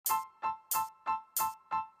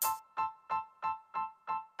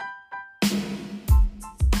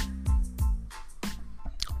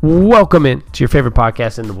Welcome in to your favorite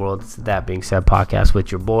podcast in the world. It's That Being Said podcast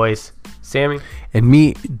with your boys, Sammy. And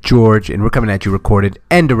me, George, and we're coming at you recorded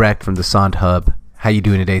and direct from the Sant Hub. How you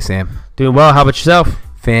doing today, Sam? Doing well. How about yourself?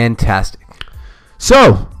 Fantastic.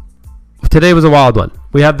 So, today was a wild one.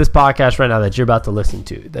 We have this podcast right now that you're about to listen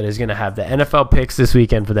to that is going to have the NFL picks this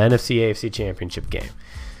weekend for the NFC AFC Championship game.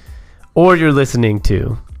 Or you're listening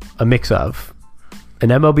to a mix of an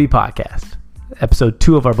MLB podcast. Episode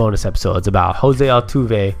 2 of our bonus episodes about Jose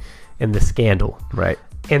Altuve and the scandal. Right.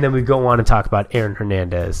 And then we go on and talk about Aaron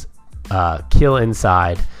Hernandez, Kill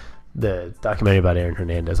Inside, the documentary about Aaron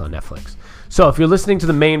Hernandez on Netflix. So if you're listening to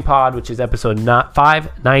the main pod, which is episode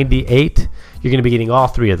 598, you're going to be getting all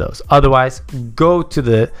 3 of those. Otherwise, go to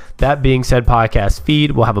the That Being Said podcast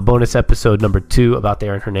feed. We'll have a bonus episode number 2 about the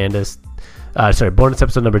Aaron Hernandez. Bonus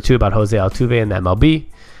episode number 2 about Jose Altuve and the MLB.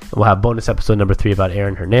 We'll have bonus episode number 3 about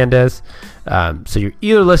Aaron Hernandez. So you're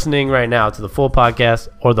either listening right now to the full podcast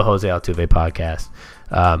or the Jose Altuve podcast.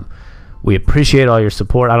 We appreciate all your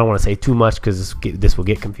support. I don't want to say too much because this will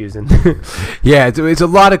get confusing. Yeah, it's a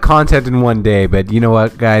lot of content in one day, but you know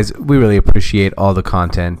what, guys? We really appreciate all the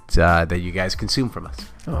content that you guys consume from us.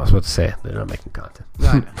 Oh, I was about to say, they're not making content. No,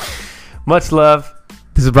 I know. Much love.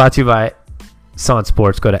 This is brought to you by Sant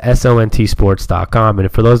Sports. Go to SONTsports.com.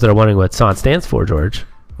 And for those that are wondering what Sant stands for, George.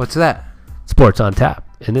 What's that? Sports on Tap.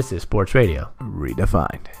 And this is Sports Radio.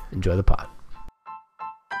 Redefined. Enjoy the pod.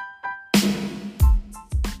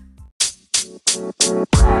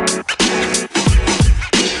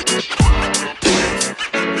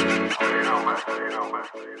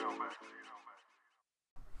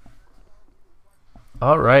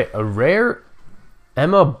 All right. A rare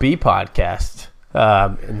MLB podcast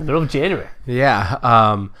in the middle of January.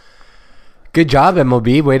 Yeah. Good job,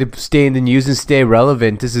 MLB. Way to stay in the news and stay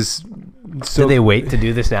relevant. This is so. Did they wait to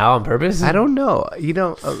do this now on purpose? I don't know. You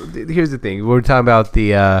know, here's the thing. We're talking about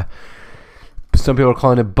the. Some people are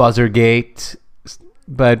calling it Buzzergate,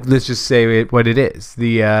 but let's just say what it is.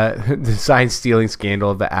 The sign stealing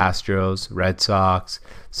scandal of the Astros, Red Sox.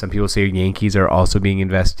 Some people say Yankees are also being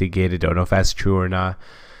investigated. Don't know if that's true or not.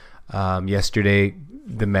 Yesterday,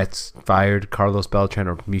 the Mets fired Carlos Beltran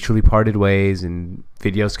or mutually parted ways, and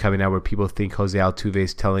videos coming out where people think Jose Altuve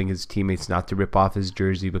is telling his teammates not to rip off his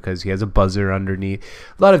jersey because he has a buzzer underneath.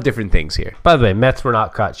 A lot of different things here. By the way, Mets were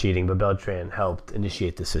not caught cheating, but Beltran helped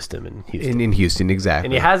initiate the system in Houston. In Houston, exactly.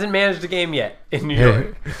 And he hasn't managed a game yet in New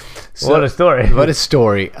York. So, what a story. What a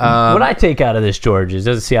story. What I take out of this, George, is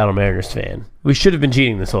as a Seattle Mariners fan, we should have been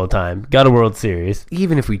cheating this whole time. Got a World Series.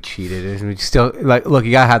 Even if we cheated, we still look.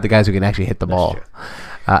 You gotta have the guys who can actually hit the ball. True.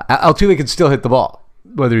 Altuve can still hit the ball,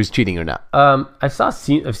 whether he's cheating or not. I've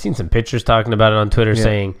seen some pitchers talking about it on Twitter,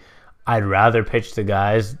 saying, "I'd rather pitch to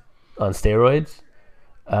guys on steroids."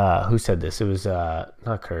 Who said this? It was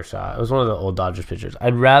not Kershaw. It was one of the old Dodgers pitchers.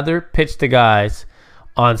 I'd rather pitch to guys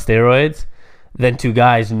on steroids than to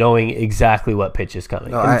guys knowing exactly what pitch is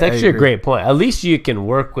coming. No, it's actually a great point. At least you can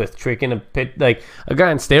work with tricking a pitch. Like a guy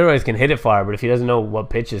on steroids can hit it far, but if he doesn't know what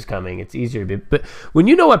pitch is coming, it's easier to be. But when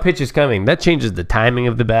you know what pitch is coming, that changes the timing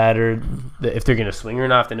of the batter, if they're going to swing or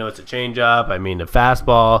not, if they know it's a changeup. I mean, a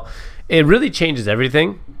fastball. It really changes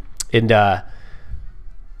everything. And I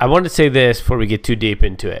wanted to say this before we get too deep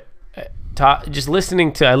into it. I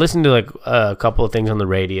listened to like a couple of things on the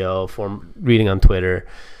radio, reading on Twitter.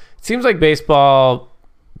 It seems like baseball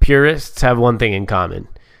purists have one thing in common.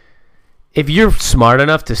 If you're smart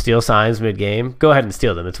enough to steal signs mid-game, go ahead and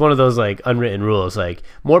steal them. It's one of those like unwritten rules. Like,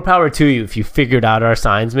 more power to you if you figured out our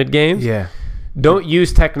signs mid-game. Yeah. Don't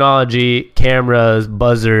use technology, cameras,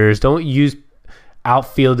 buzzers. Don't use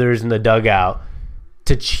outfielders in the dugout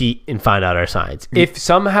to cheat and find out our signs. If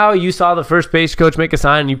somehow you saw the first base coach make a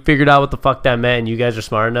sign and you figured out what the fuck that meant and you guys are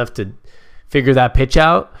smart enough to figure that pitch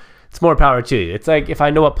out, it's more power to you. It's like if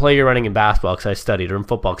I know what play you're running in basketball because I studied, or in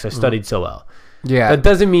football because I studied so well. Yeah. That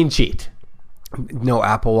doesn't mean cheat. No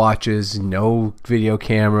Apple Watches, no video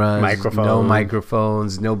cameras, no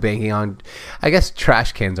microphones, no banging on. I guess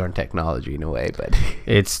trash cans aren't technology in a way, but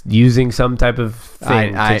it's using some type of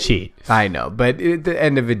thing to cheat. I know, but at the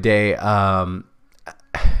end of the day,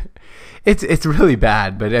 it's really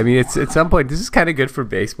bad. But I mean, it's at some point this is kind of good for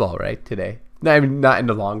baseball, right? Today, I mean, not in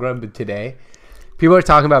the long run, but today. People are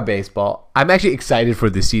talking about baseball. I'm actually excited for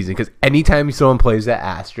this season because anytime someone plays the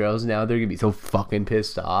Astros now, they're going to be so fucking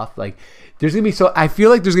pissed off. Like, there's going to be I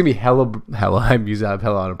feel like there's going to be hella, I'm using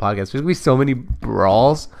hella on a podcast. There's going to be so many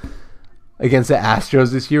brawls against the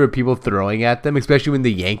Astros this year with people throwing at them, especially when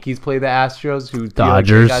the Yankees play the Astros, who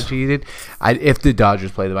Dodgers got cheated. If the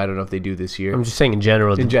Dodgers play them, I don't know if they do this year. I'm just saying in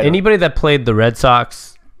general. Anybody that played the Red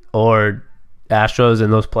Sox or Astros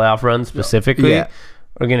in those playoff runs specifically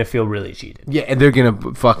are going to feel really cheated. Yeah, and they're going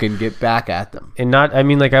to fucking get back at them. And not, I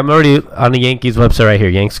mean, like, I'm already on the Yankees website right here,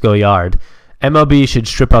 Yanks Go Yard. MLB should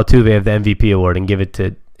strip Altuve of the MVP award and give it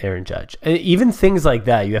to Aaron Judge. And even things like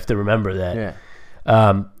that, you have to remember that.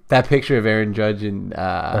 Yeah. That picture of Aaron Judge and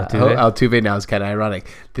Altuve now is kind of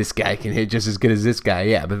ironic. This guy can hit just as good as this guy.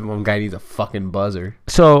 Yeah, but one guy needs a fucking buzzer.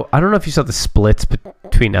 So, I don't know if you saw the splits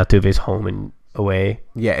between Altuve's home and away.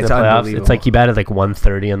 Yeah, it's unbelievable. It's like he batted like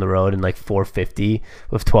 130 on the road and like 450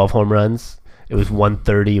 with 12 home runs. It was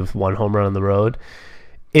 130 with 1 home run on the road.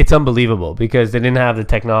 It's unbelievable because they didn't have the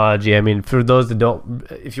technology. I mean, for those that don't,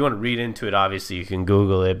 if you want to read into it, obviously you can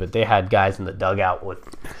Google it, but they had guys in the dugout with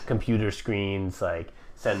computer screens, like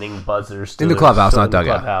sending buzzers to in the clubhouse, not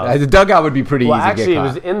dugout. The dugout would be pretty easy actually, to get caught.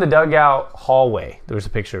 It was in the dugout hallway. There was a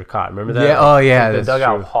picture of caught. Remember that? Yeah. Oh, yeah. The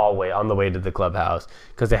dugout hallway on the way to the clubhouse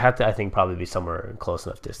because they had to, I think, probably be somewhere in close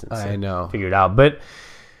enough distance. I know. Figure it out, but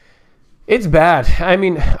it's bad. I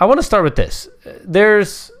mean, I want to start with this.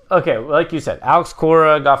 Okay, like you said, Alex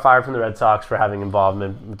Cora got fired from the Red Sox for having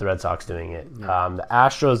involvement with the Red Sox doing it. Yeah. The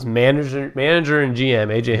Astros manager and GM,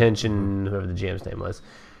 AJ Hinch and whoever the GM's name was,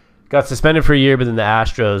 got suspended for a year, but then the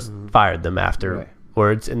Astros fired them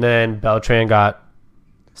afterwards. And then Beltran got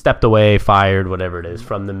stepped away, fired, whatever it is,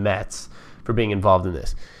 from the Mets for being involved in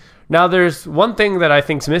this. Now, there's one thing that I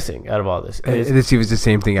think's missing out of all this. This was the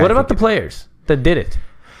same thing. What about the players that did it?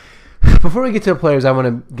 Before we get to the players, I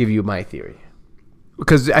want to give you my theory.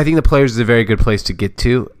 Because I think the players is a very good place to get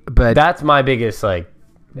to, but that's my biggest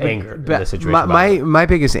anger in this situation. My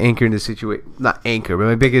biggest anchor in this situation, not anchor, but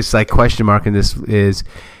my biggest question mark in this is,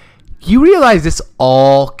 you realize this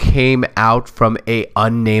all came out from a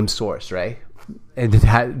unnamed source, right? And it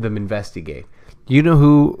had them investigate. You know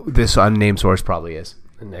who this unnamed source probably is?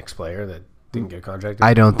 The next player that didn't get contracted.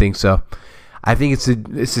 I don't think so. I think it's the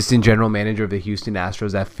assistant general manager of the Houston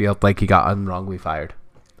Astros that felt like he got unwrongly fired.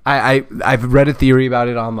 I've read a theory about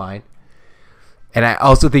it online, and I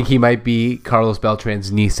also think he might be Carlos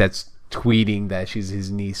Beltran's niece that's tweeting that she's his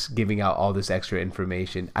niece, giving out all this extra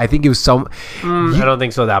information. I think it was some. I don't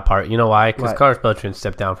think so. That part, you know why? Because Carlos Beltran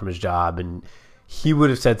stepped down from his job, and he would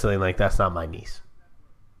have said something like, "That's not my niece."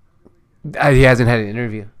 He hasn't had an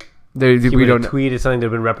interview. We don't tweeted something that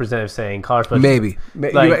had been representative saying Carlos Beltran. Maybe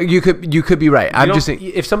you could be right. I'm just saying,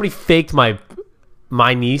 if somebody faked my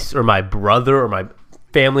niece or my brother or my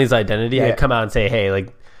family's identity, I'd come out and say, hey,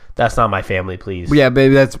 that's not my family, please. Yeah,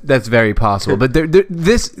 baby, that's very possible. But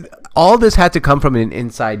all this had to come from an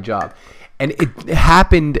inside job, and it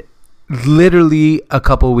happened literally a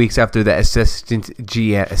couple of weeks after the assistant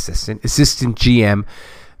GM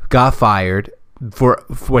got fired for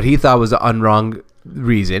what he thought was an unwrong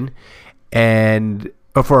reason,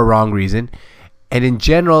 or for a wrong reason, and in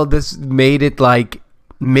general, this made it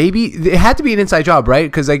maybe it had to be an inside job, right?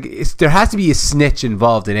 Because there has to be a snitch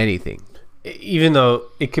involved in anything. Even though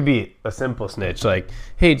it could be a simple snitch,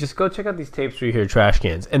 hey, just go check out these tapes where you hear trash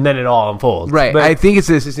cans, and then it all unfolds. Right. But I think it's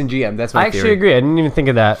the assistant GM. That's my theory. I actually agree. I didn't even think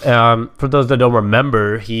of that. For those that don't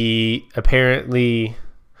remember, he apparently,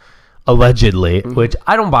 allegedly, which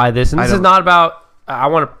I don't buy this, and this is not about. I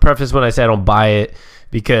want to preface when I say I don't buy it,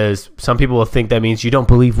 because some people will think that means you don't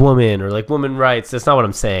believe women or women rights. That's not what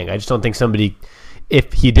I'm saying. I just don't think somebody.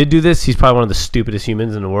 If he did do this, he's probably one of the stupidest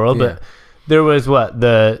humans in the world. Yeah. But there was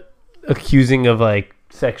the accusing of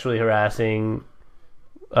sexually harassing.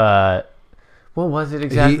 What was it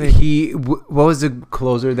exactly? What was the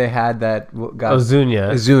closer they had that got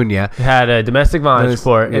Ozuna had a domestic violence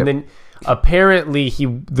report, and then apparently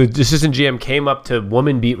the assistant GM came up to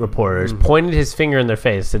woman beat reporters, pointed his finger in their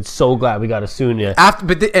face, said, "So glad we got Ozuna."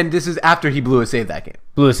 And this is after he blew a save that game.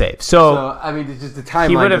 So I mean, it's just the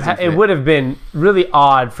timeline. It would have been really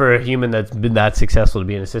odd for a human that's been that successful to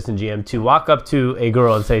be an assistant GM to walk up to a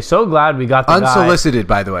girl and say, "So glad we got the guy." Unsolicited,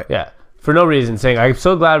 by the way. Yeah, for no reason, saying, "I'm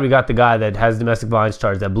so glad we got the guy that has domestic violence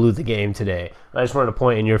charge that blew the game today." I just wanted to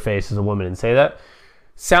point in your face as a woman and say that.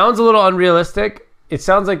 Sounds a little unrealistic. It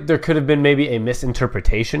sounds like there could have been maybe a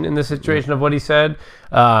misinterpretation in the situation of what he said.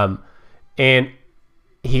 And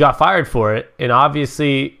he got fired for it. And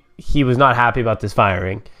obviously, he was not happy about this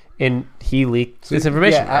firing. And he leaked this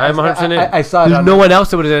information. Yeah, I'm 100% in. I saw it. There's no one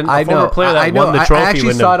else that would have done. A former player that won the trophy. I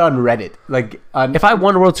actually saw it on Reddit. If I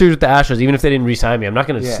won the World Series with the Astros, even if they didn't re-sign me, I'm not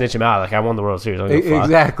going to snitch him out. I won the World Series.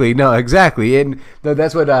 Exactly. No, exactly. And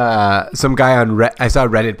that's what some guy on I saw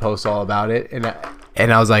Reddit post all about it.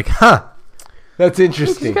 And I was like, huh. That's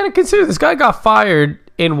interesting. You got to consider this guy got fired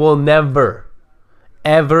and will never,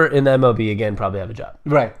 ever in the MLB again probably have a job.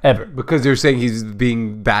 Right. Ever. Because they're saying he's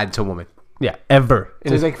being bad to women. Yeah, ever.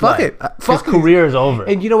 And he's like, fuck it. His career is over.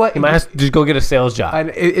 And you know what? He might have to just go get a sales job. And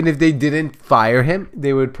if they didn't fire him,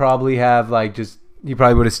 they would probably have just He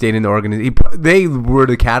probably would have stayed in the organization. They were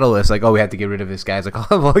the catalyst. Like, oh, we have to get rid of this guy. It's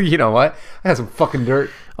like, oh, well, you know what? I got some fucking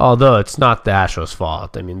dirt. Although it's not the Astros'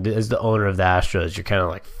 fault. I mean, as the owner of the Astros, you're kind of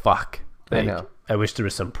like, fuck. Like, I know. I wish there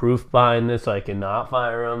was some proof behind this so I can not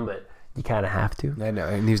fire him, but you kind of have to. I know.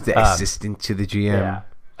 And he was the assistant to the GM.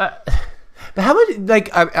 Yeah. But how much? Like,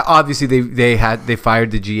 obviously they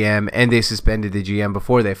fired the GM and they suspended the GM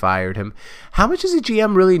before they fired him. How much does a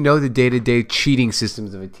GM really know the day-to-day cheating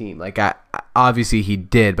systems of a team? Like, obviously he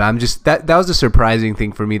did, but I'm just that was a surprising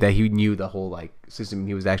thing for me that he knew the whole like system.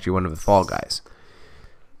 He was actually one of the fall guys.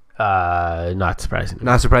 Not surprising.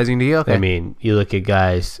 Not surprising to you? Okay. I mean, you look at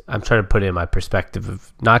guys. I'm trying to put it in my perspective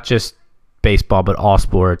of not just baseball but all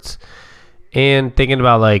sports, and thinking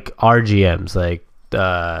about like our GMs, like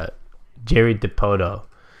Jerry Dipoto.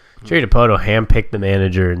 Jerry Dipoto handpicked the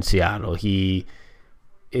manager in Seattle. He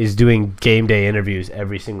is doing game day interviews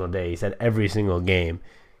every single day. He's at every single game.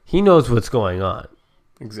 He knows what's going on.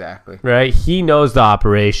 Exactly. Right? He knows the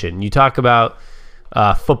operation. You talk about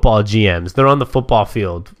football GMs. They're on the football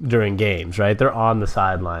field during games, right? They're on the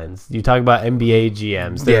sidelines. You talk about NBA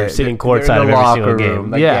GMs. They're sitting courtside of every single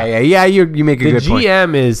game. Like, yeah. You make a good point. The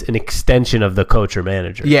GM is an extension of the coach or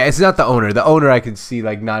manager. Yeah, it's not the owner. The owner I could see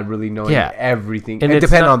like not really knowing everything. And it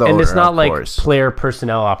depends on the owner. And it's not like course. Player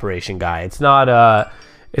personnel operation guy. It's not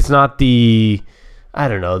the I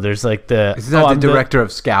don't know. There's like the it's not the director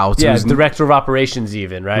of scouts. Yeah, director of operations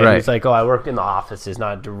even, right? Right. It's like, I work in the offices,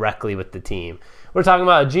 not directly with the team. We're talking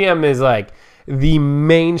about a GM is like the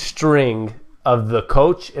main string of the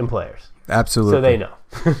coach and players. Absolutely. So they know.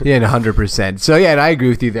 Yeah, 100%. So, yeah, and I agree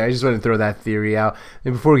with you there. I just want to throw that theory out.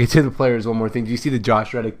 And before we get to the players, one more thing. Did you see the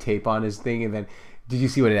Josh Reddick tape on his thing? And then did you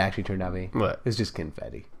see what it actually turned out to be? What? It's just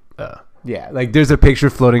confetti. Oh. Yeah, like there's a picture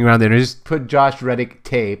floating around there. And just put Josh Reddick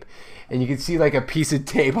tape. And you can see like a piece of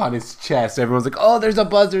tape on his chest. Everyone's like, oh, there's a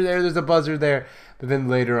buzzer there. There's a buzzer there. But then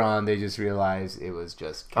later on, they just realized it was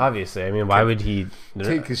just obviously. I mean, why would he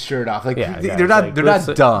take his shirt off? Like, yeah, they're not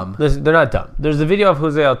dumb. They're not dumb. There's a video of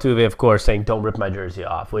Jose Altuve, of course, saying, "Don't rip my jersey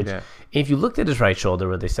off." Which, if you looked at his right shoulder,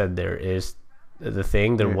 where they said there is the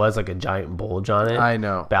thing, there was like a giant bulge on it. I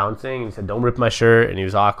know, bouncing. He said, "Don't rip my shirt," and he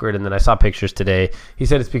was awkward. And then I saw pictures today. He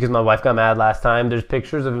said it's because my wife got mad last time. There's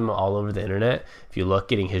pictures of him all over the internet. If you look,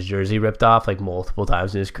 getting his jersey ripped off like multiple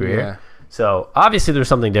times in his career. Yeah. So obviously, there's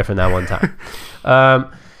something different that one time.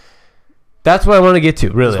 That's what I want to get to,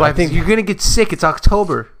 really. That's why I think you're going to get sick. It's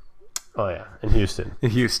October. Oh, yeah, in Houston.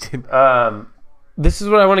 This is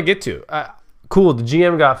what I want to get to. Cool, the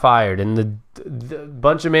GM got fired, and the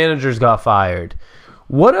bunch of managers got fired.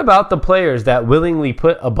 What about the players that willingly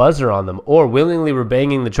put a buzzer on them or willingly were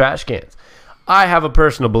banging the trash cans? I have a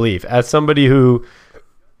personal belief, as somebody who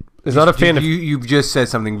is not a fan of... You've just said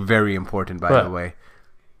something very important, by the way.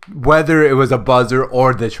 Whether it was a buzzer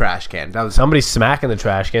or the trash can. That was somebody smacking the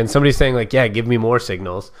trash can. Somebody saying, like, yeah, give me more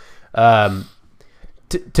signals. To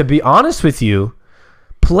be honest with you,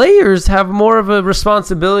 players have more of a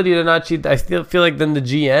responsibility to not cheat, I feel like, than the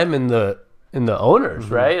GM and the owners,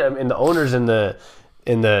 right? I mean, the owners and the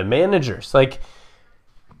managers. Like,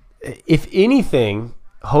 if anything,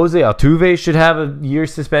 Jose Altuve should have a year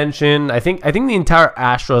suspension. I think the entire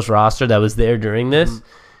Astros roster that was there during this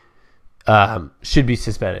should be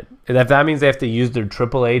suspended. And if that means they have to use their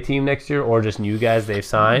AAA team next year or just new guys they've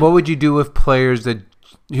signed. What would you do with players that...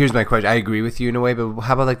 Here's my question. I agree with you in a way, but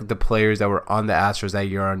how about like the players that were on the Astros that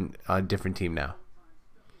you're on a different team now?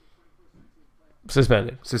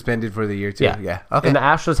 Suspended for the year too. Yeah. Okay. And the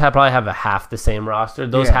Astros probably have half the same roster.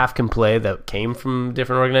 Those half can play that came from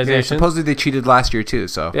different organizations. Yeah, supposedly they cheated last year too.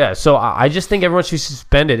 So yeah. So I just think everyone should be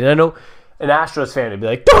suspended. And I know an Astros fan would be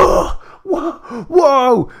like, "Oh,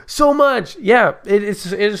 whoa, so much." Yeah, it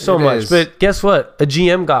is so much. But guess what? A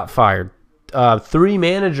GM got fired. 3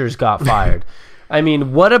 managers got fired. I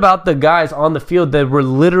mean, what about the guys on the field that were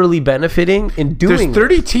literally benefiting in doing There's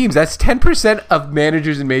 30 teams. That's 10% of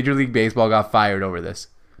managers in Major League Baseball got fired over this.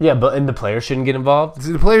 Yeah, and the players shouldn't get involved?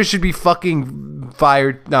 The players should be fucking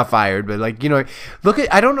fired. Not fired, but like, you know, look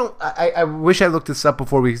at... I don't know. I wish I looked this up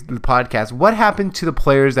before the podcast. What happened to the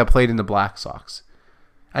players that played in the Black Sox?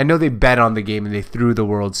 I know they bet on the game and they threw the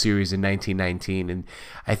World Series in 1919. And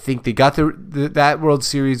I think they got that World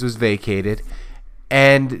Series was vacated.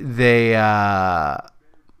 And they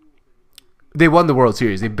won the World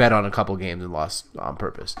Series. They bet on a couple games and lost on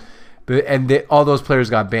purpose. All those players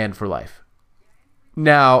got banned for life.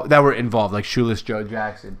 Now, that were involved, like Shoeless Joe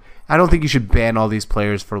Jackson. I don't think you should ban all these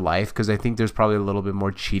players for life because I think there's probably a little bit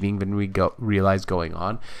more cheating than we realize going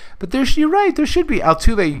on. But you're right. There should be.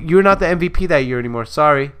 Altuve, you're not the MVP that year anymore.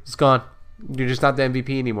 Sorry. It's gone. You're just not the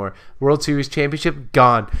MVP anymore. World Series championship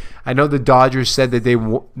gone. I know the Dodgers said that they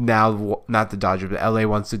not the Dodgers, but LA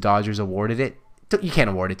wants the Dodgers awarded it. You can't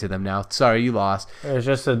award it to them now. Sorry, you lost. There's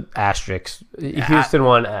just an asterisk. Houston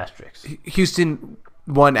won asterisk. Houston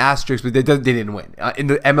won asterisk, but they didn't win. In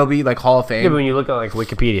the MLB like Hall of Fame. Yeah, but when you look at like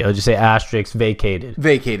Wikipedia, it'll just say asterisk vacated.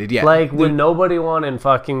 Vacated, yeah. Like when nobody won in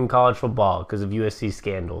fucking college football because of USC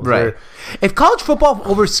scandals. Right. If college football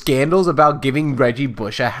over scandals about giving Reggie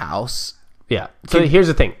Bush a house. Yeah. So here's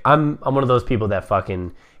the thing. I'm one of those people that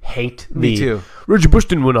fucking hate Me too. Reggie Bush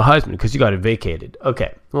didn't win a Heisman because he got it vacated.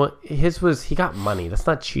 Okay. Well, he got money. That's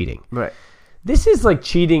not cheating. Right. This is like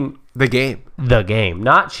cheating the game.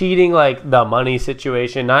 Not cheating like the money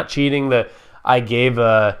situation, not cheating what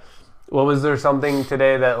was there something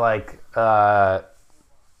today that like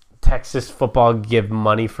Texas football give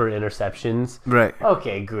money for interceptions? Right.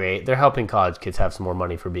 Okay, great. They're helping college kids have some more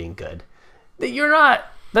money for being good.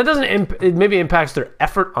 That doesn't it maybe impacts their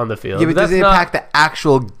effort on the field. Yeah, but that's doesn't impact the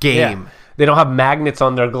actual game. Yeah. They don't have magnets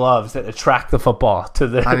on their gloves that attract the football to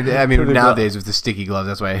the. I mean nowadays with the sticky gloves,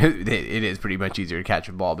 that's why it is pretty much easier to catch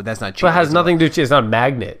a ball. But that's not cheating. But it has nothing to do. It's not a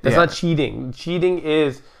magnet. That's not cheating. Cheating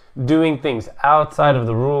is doing things outside of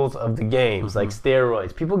the rules of the games, like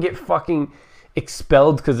steroids. People get fucking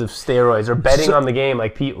expelled because of steroids or betting on the game,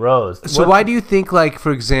 like Pete Rose. So why do you think, like,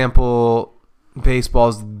 for example,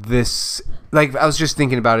 baseball's this? Like, I was just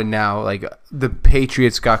thinking about it now. Like, the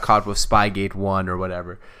Patriots got caught with Spygate 1 or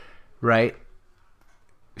whatever, right?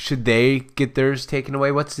 Should they get theirs taken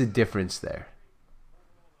away? What's the difference there?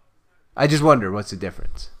 I just wonder, what's the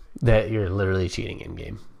difference? That you're literally cheating in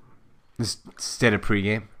game. Instead of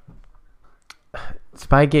pregame?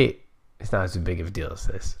 Spygate is not as big of a deal as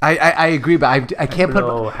this. I agree, but I can't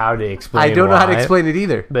know how to explain I don't know how to explain it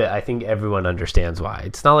either. But I think everyone understands why.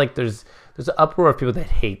 It's not like there's an uproar of people that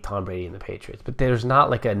hate Tom Brady and the Patriots, but there's not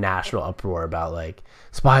like a national uproar about like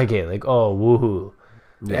Spygate, like, oh, woohoo.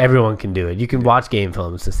 Yeah. Everyone can do it. You can watch game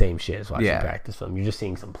film. It's the same shit as watching practice film. You're just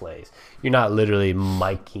seeing some plays. You're not literally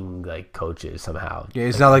miking like coaches somehow. Yeah,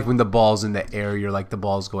 it's not like when the ball's in the air, you're like the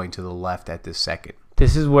ball's going to the left at this second.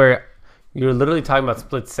 This is where you're literally talking about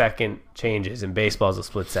split second changes, and baseball is a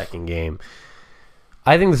split second game.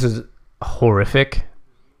 I think this is horrific.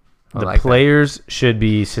 The players should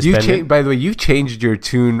be suspended. By the way, you've changed your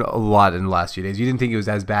tune a lot in the last few days. You didn't think it was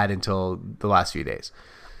as bad until the last few days.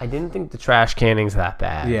 I didn't think the trash canning's that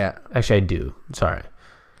bad. Yeah. Actually, I do. Sorry.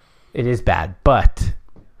 It is bad. But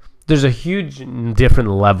there's a huge different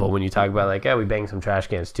level when you talk about, like, we banged some trash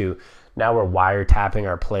cans too. Now we're wiretapping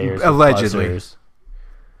our players. Allegedly. Buzzers.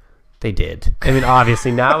 They did. I mean,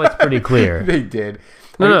 obviously, now it's pretty clear. They did.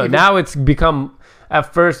 No. Now it's become,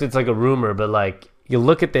 at first, it's like a rumor, but, like, you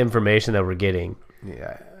look at the information that we're getting.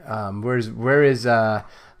 Yeah. Where is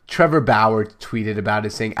Trevor Bauer tweeted about it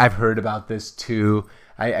saying, I've heard about this too.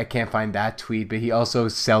 I can't find that tweet, but he also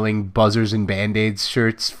is selling buzzers and Band-Aids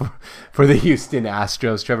shirts for the Houston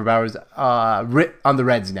Astros. Trevor Bauer's on the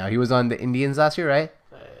Reds now. He was on the Indians last year, right?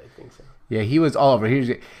 I think so. Yeah, he was all over.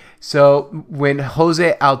 So when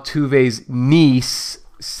Jose Altuve's niece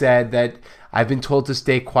said that I've been told to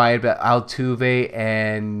stay quiet, but Altuve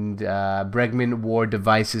and Bregman wore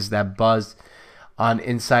devices that buzzed on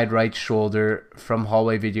inside right shoulder from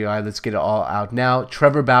hallway video. All right, let's get it all out now.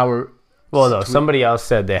 Trevor Bauer. Well, no, somebody else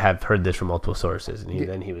said they have heard this from multiple sources, and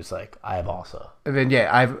then he was like, I have also. And then,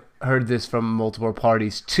 I've heard this from multiple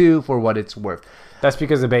parties, too, for what it's worth. That's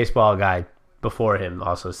because the baseball guy before him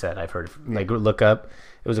also said, I've heard, like, look up.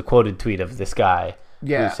 It was a quoted tweet of this guy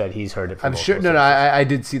who said he's heard it from multiple sources. I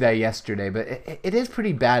did see that yesterday, but it is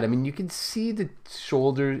pretty bad. I mean, you can see the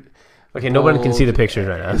shoulder. Okay, nobody can see the pictures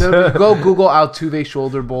right now. Go Google Altuve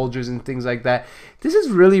shoulder bulges and things like that. This is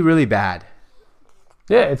really, really bad.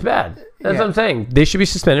 Yeah, it's bad. That's what I'm saying. They should be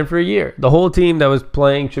suspended for a year. The whole team that was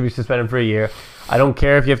playing should be suspended for a year. I don't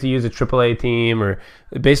care if you have to use a AAA team or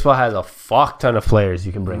baseball has a fuck ton of players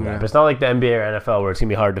you can bring up. It's not like the NBA or NFL where it's going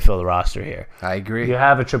to be hard to fill the roster here. I agree. You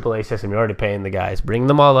have a AAA system. You're already paying the guys. Bring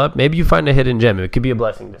them all up. Maybe you find a hidden gem. It could be a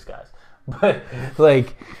blessing in disguise. But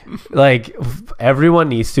like everyone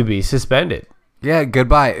needs to be suspended. Yeah,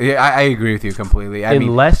 goodbye. Yeah, I agree with you completely.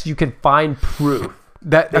 Unless you can find proof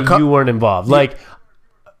that you weren't involved. Like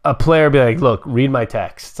a player be like, look, read my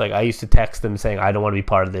text. It's like I used to text them saying, I don't want to be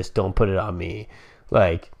part of this. Don't put it on me.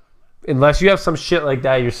 Like, unless you have some shit like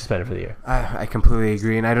that, you're suspended for the year. I completely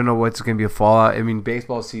agree, and I don't know what's going to be a fallout. I mean,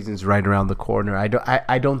 baseball season's right around the corner.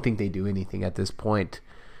 I don't think they do anything at this point.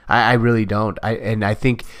 I really don't. I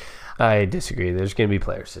think I disagree. There's going to be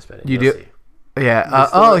players suspended. You do? See.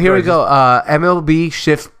 Yeah. Here we go. MLB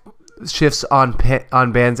shift shifts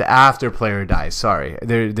on bans after player dies. Sorry,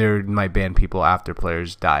 they might ban people after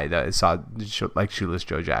players die. I saw like Shoeless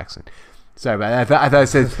Joe Jackson. Sorry, but I thought it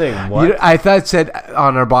said I thought it said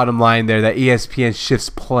on our bottom line there that ESPN shifts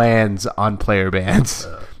plans on player bans.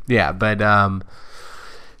 Yeah, but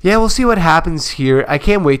yeah, we'll see what happens here. I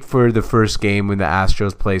can't wait for the first game when the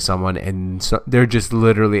Astros play someone and they're just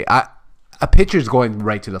literally a pitcher's going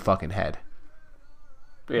right to the fucking head.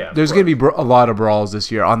 Yeah, there's going to be a lot of brawls this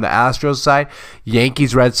year on the Astros side.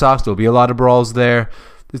 Yankees, Red Sox, there'll be a lot of brawls there.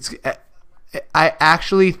 I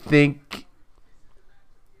actually think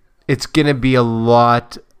it's going to be a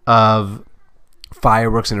lot of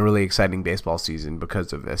fireworks and a really exciting baseball season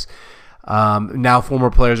because of this. Now former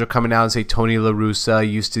players are coming out and say Tony La Russa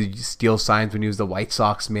used to steal signs when he was the White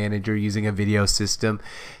Sox manager using a video system.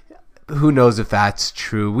 Who knows if that's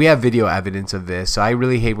true? We have video evidence of this, so I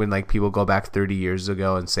really hate when like people go back 30 years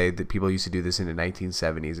ago and say that people used to do this in the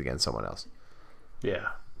 1970s against someone else. Yeah.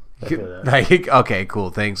 Like, okay, cool.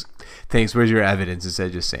 Thanks. Where's your evidence instead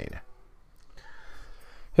of just saying it?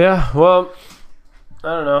 Yeah. Well,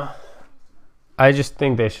 I don't know. I just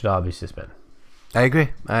think they should all be suspended. I agree.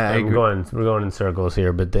 I agree. We're going in circles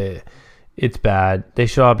here, but it's bad. They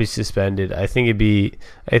should all be suspended. I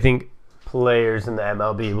think players in the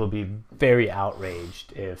MLB will be very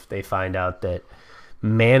outraged if they find out that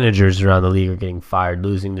managers around the league are getting fired,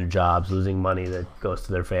 losing their jobs, losing money that goes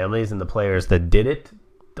to their families, and the players that did it,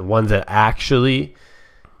 the ones that actually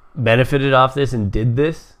benefited off this and did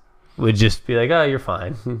this, would just be like, oh, you're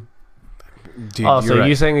fine. Dude, also, you're right.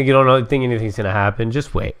 You saying that you don't think anything's going to happen,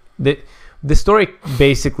 just wait. The story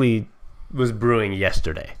basically was brewing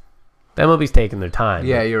yesterday. The MLB's taking their time.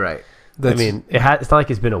 Yeah, you're right. It's not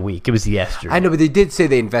like it's been a week. It was yesterday. I know, but they did say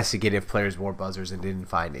they investigated if players wore buzzers and didn't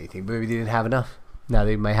find anything. But maybe they didn't have enough. Now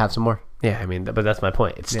they might have some more. Yeah, but that's my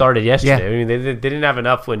point. It started yesterday. Yeah. They didn't have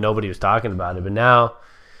enough when nobody was talking about it, but now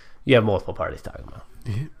you have multiple parties talking about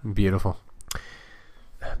it. Beautiful.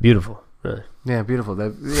 Beautiful, really. Yeah, beautiful.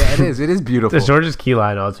 It is. It is beautiful. That's George's key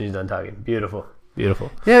line also when he's done talking. Beautiful. Yeah,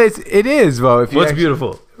 it is. Well,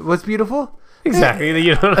 beautiful? What's beautiful? Exactly.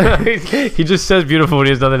 You know, he just says beautiful when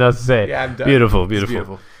he has nothing else to say. Yeah, I'm done. Beautiful.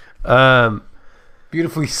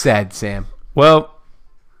 Beautifully said, Sam. Well,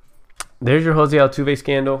 there's your Jose Altuve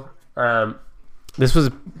scandal. This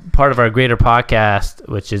was part of our greater podcast,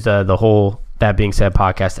 which is the whole That Being Said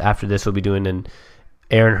podcast. After this, we'll be doing an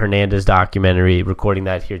Aaron Hernandez documentary, recording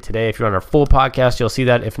that here today. If you're on our full podcast, you'll see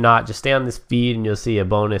that. If not, just stay on this feed and you'll see a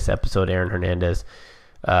bonus episode, Aaron Hernandez,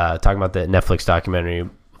 talking about the Netflix documentary,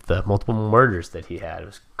 the multiple murders that he had. It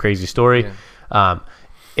was a crazy story. Yeah.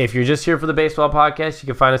 If you're just here for the baseball podcast, you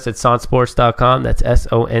can find us at SONTsports.com. That's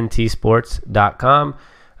SONTsports.com.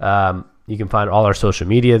 You can find all our social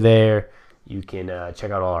media there. You can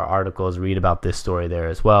check out all our articles, read about this story there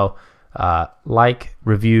as well. Like,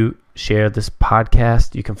 review, share this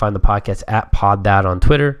podcast. You can find the podcast at PodThat on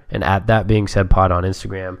Twitter and at That Being Said Pod on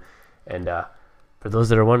Instagram. And for those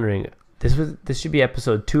that are wondering, this should be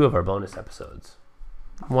episode 2 of our bonus episodes.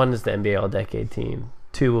 1 is the NBA All-Decade team.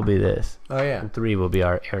 2 will be this. Oh, yeah. And 3 will be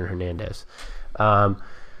our Aaron Hernandez.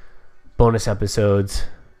 Bonus episodes.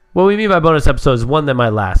 What we mean by bonus episodes is one that might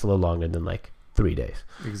last a little longer than like 3 days.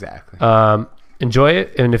 Exactly. Enjoy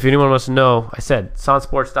it. And if anyone wants to know, I said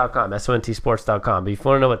SONTsports.com, SONTsports.com. But if you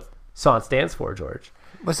want to know what SONT stands for, George.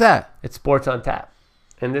 What's that? It's Sports on Tap.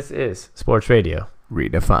 And this is Sports Radio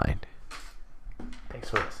Redefined.